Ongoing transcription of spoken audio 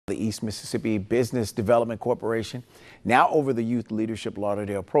the East Mississippi Business Development Corporation. Now over the Youth Leadership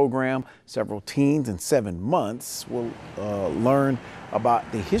Lauderdale program, several teens in 7 months will learn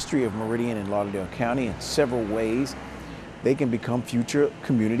about the history of Meridian and Lauderdale County in several ways they can become future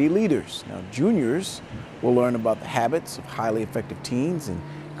community leaders. Now, juniors will learn about the habits of highly effective teens and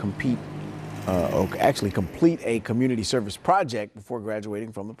complete a community service project before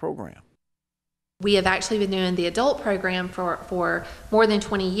graduating from the program. We have actually been doing the adult program for more than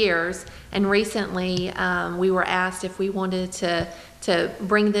 20 years, and recently we were asked if we wanted to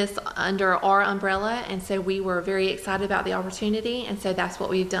bring this under our umbrella, and so we were very excited about the opportunity, and so that's what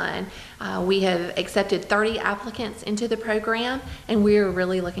we've done. We have accepted 30 applicants into the program, and we're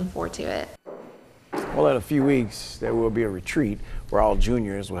really looking forward to it. Well, in a few weeks, there will be a retreat where all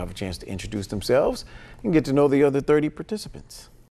juniors will have a chance to introduce themselves and get to know the other 30 participants.